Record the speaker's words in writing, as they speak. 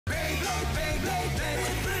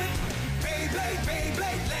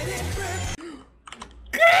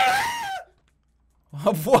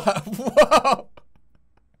What? Whoa!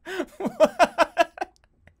 What?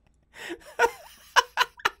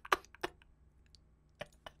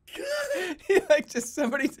 Like just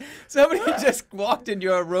somebody just walked into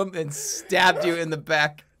your room and stabbed you in the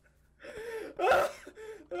back.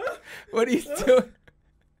 What are you doing?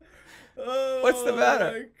 What's the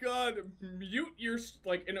matter? Oh my god, mute your,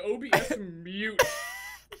 like, an OBS mute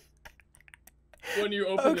when you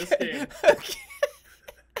open this game. Okay.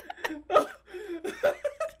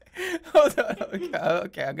 Hold on.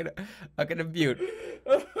 Okay, I'm gonna mute.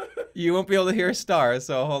 You won't be able to hear Star,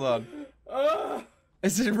 so hold on.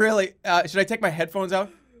 Is it really? Should I take my headphones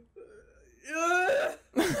out?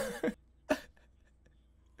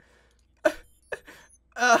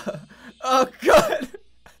 Oh god.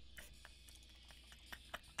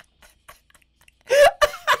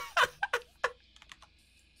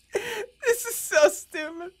 This is so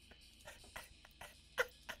stupid.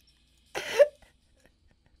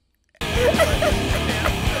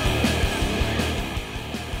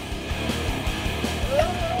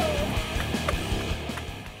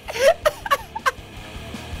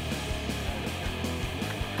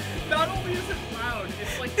 Not only is it loud,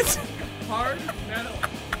 it's like hard metal.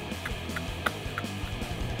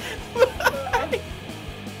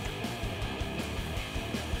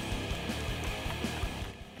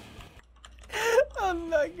 Oh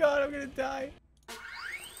my god, I'm gonna die.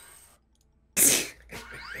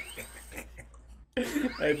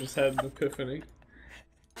 I just had an epiphany.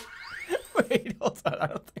 Wait, hold on. I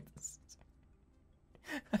don't think this is...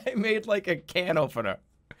 I made like a can opener.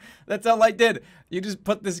 That's all I did. You just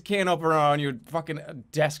put this can opener on your fucking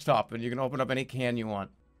desktop and you can open up any can you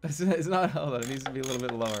want. It's not... Hold on, it needs to be a little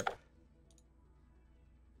bit lower. It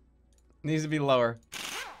needs to be lower.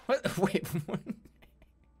 What? Wait.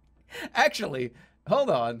 Actually, hold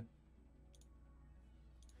on.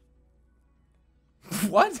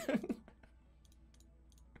 What?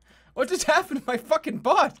 What just happened to my fucking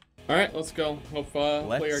bot? Alright, let's go.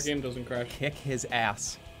 Hopefully our game doesn't crash. Kick his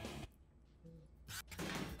ass.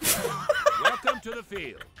 Welcome to the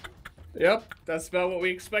field. Yep, that's about what we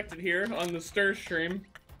expected here on the Ster stream.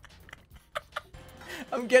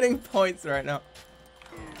 I'm getting points right now.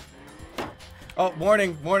 Oh,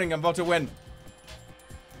 warning, warning, I'm about to win.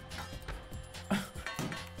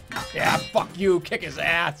 Yeah, fuck you, kick his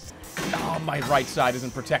ass. Oh, my right side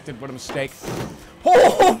isn't protected, what a mistake.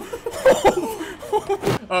 Oh!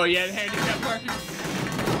 Oh yeah, handicap parking.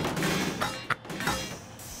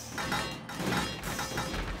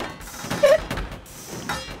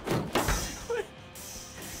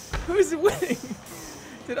 Who's winning?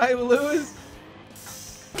 Did I lose?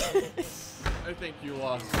 I think you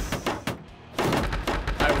lost.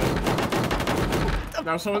 I win.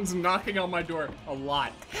 Now someone's knocking on my door a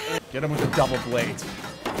lot. Get him with the double blades.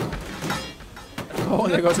 Oh,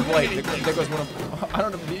 there goes a blade. There goes one of... I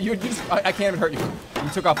don't know. You just... I can't even hurt you. You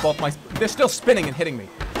took off both my... They're still spinning and hitting me.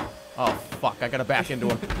 Oh, fuck. I gotta back into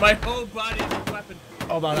him. My whole body is a weapon.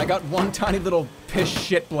 Hold on. I got one tiny little piss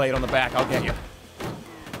shit blade on the back. I'll get you.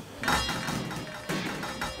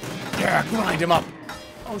 Yeah, grind him up.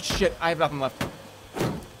 Oh, shit. I have nothing left.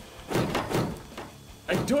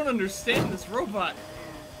 I don't understand this robot.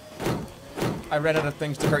 I ran out of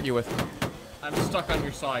things to hurt you with. I'm stuck on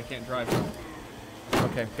your saw. I can't drive.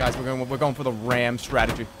 Okay, guys, we're going for the ram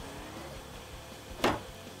strategy.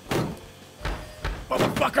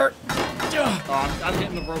 Motherfucker! Oh, I'm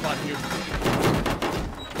getting the robot here.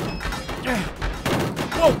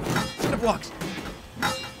 Whoa! Cinder blocks.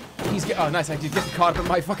 He's oh nice! I did get caught up in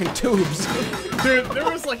my fucking tubes. Dude, there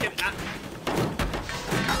was like an.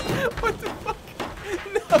 What the fuck?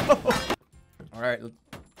 No. All right.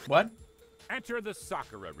 What? Enter the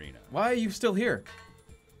soccer arena. Why are you still here?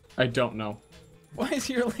 I don't know. Why is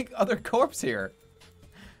your like other corpse here?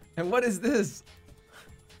 And what is this?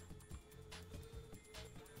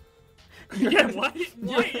 Yeah, why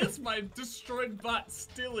is my destroyed bot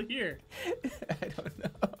still here? I don't know.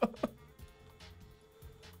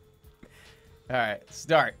 Alright,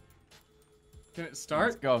 start. Can it start?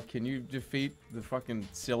 Let's go. Can you defeat the fucking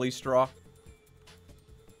silly straw?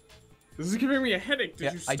 This is giving me a headache.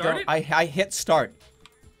 Did you start it? I hit start.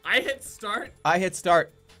 I hit start? I hit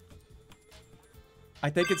start. I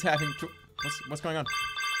think it's having... What's going on?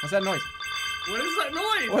 What's that noise? What is that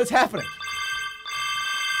noise? What is happening?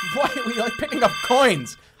 Why are we like picking up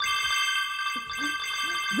coins?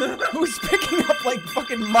 Who's picking up like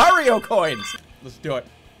fucking Mario coins? Let's do it.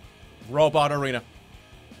 Robot Arena.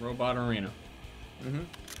 Robot Arena. Mm-hmm.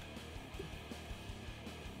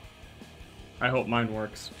 I hope mine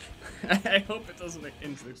works. I hope it doesn't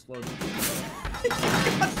explode.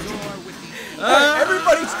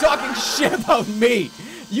 Everybody's talking shit about me.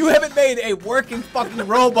 You haven't made a working fucking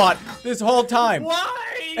robot this whole time.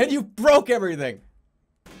 Why? And you broke everything.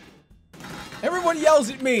 Everyone yells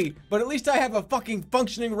at me, but at least I have a fucking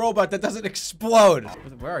functioning robot that doesn't explode.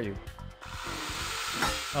 Where are you?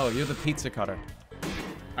 Oh, you're the pizza cutter.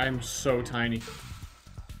 I'm so tiny.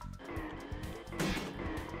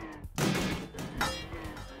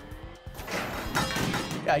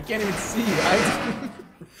 Yeah, I can't even see you.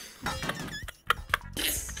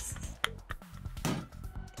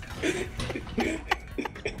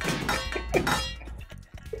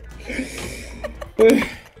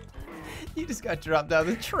 You just got dropped down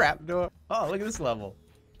the trap door. Oh, look at this level.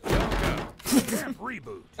 Camp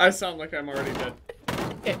reboot. I sound like I'm already dead.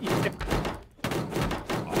 Yeah, you do.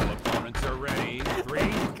 All opponents are ready. 3,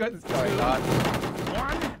 What's going on?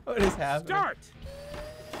 1. What is happening? Start.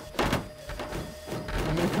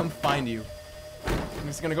 I'm gonna come find you. I'm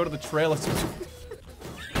just gonna go to the trailer.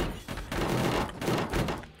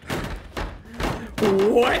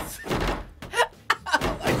 What?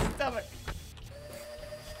 My stomach.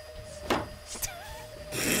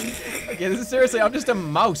 Okay, this is seriously. I'm just a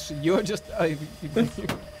mouse. You're just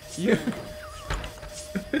you.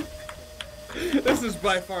 This is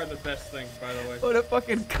by far the best thing, by the way. What a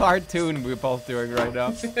fucking cartoon we're both doing right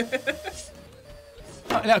now.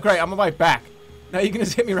 Oh, now, great. I'm on my back. Now you can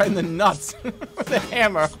just hit me right in the nuts with a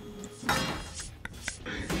hammer.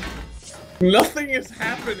 Nothing is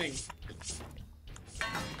happening.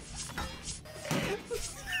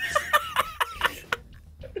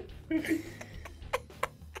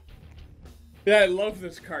 Yeah, I love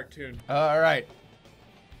this cartoon. All right.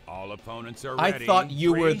 All opponents are I ready. thought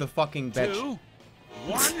you were 3, the fucking bitch. 2,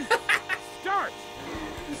 1. Start.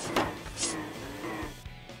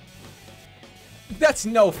 That's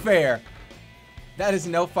no fair. That is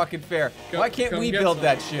no fucking fair. Why can't we build some.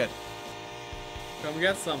 that shit? Come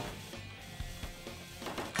get some.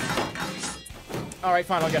 All right,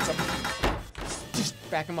 fine. I'll get some. Just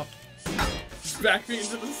back him up. Just back me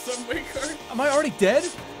into the subway car. Am I already dead?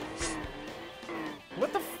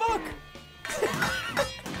 What the fuck?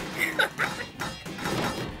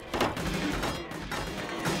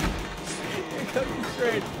 Here comes the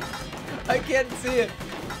train. I can't see it.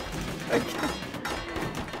 I can't.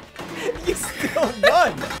 You still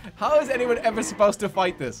won. How is anyone ever supposed to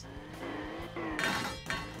fight this?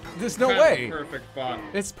 There's no Kind of way. a perfect bot.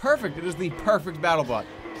 It's perfect. It is the perfect battle bot.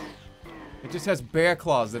 It just has bear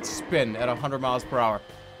claws that spin at 100 miles per hour.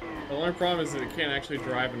 The only problem is that it can't actually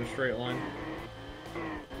drive in a straight line.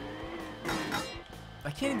 I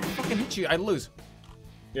can't even fucking hit you. I lose.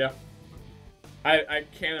 Yeah. I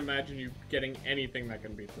can't imagine you getting anything that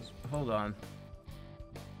can beat this. Hold on.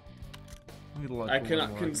 Let me look I one cannot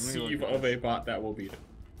more. Let me conceive look at of this. a bot that will beat it.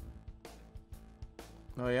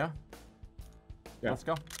 Oh yeah? Yeah. Let's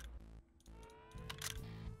go.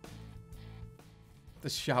 The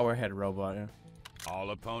shower head robot, yeah. All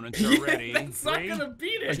opponents are ready. That's not 3, gonna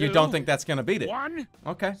beat But it. you don't think that's gonna beat it? 1.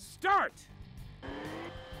 Okay. Start.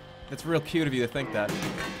 That's real cute of you to think that.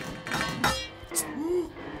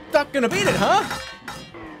 Not gonna beat it, huh?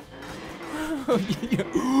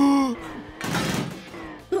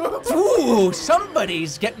 Ooh,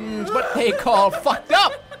 somebody's getting what they call fucked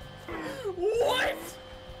up. What?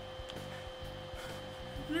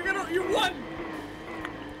 You won.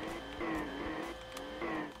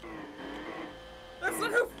 That's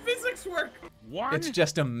not how physics work. 1. It's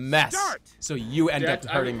just a mess. Start. So you end up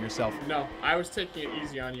Dad, hurting yourself. No, I was taking it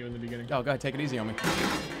easy on you in the beginning. Oh, God, take it easy on me.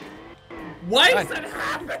 Why God. does that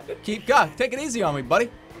happen? Take it easy on me, buddy.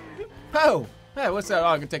 Oh, hey, what's that? Oh,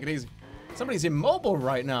 I can take it easy. Somebody's immobile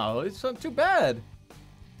right now. It's too bad.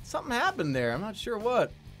 Something happened there. I'm not sure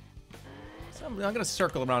what. I'm gonna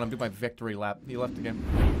circle around and do my victory lap. He left again.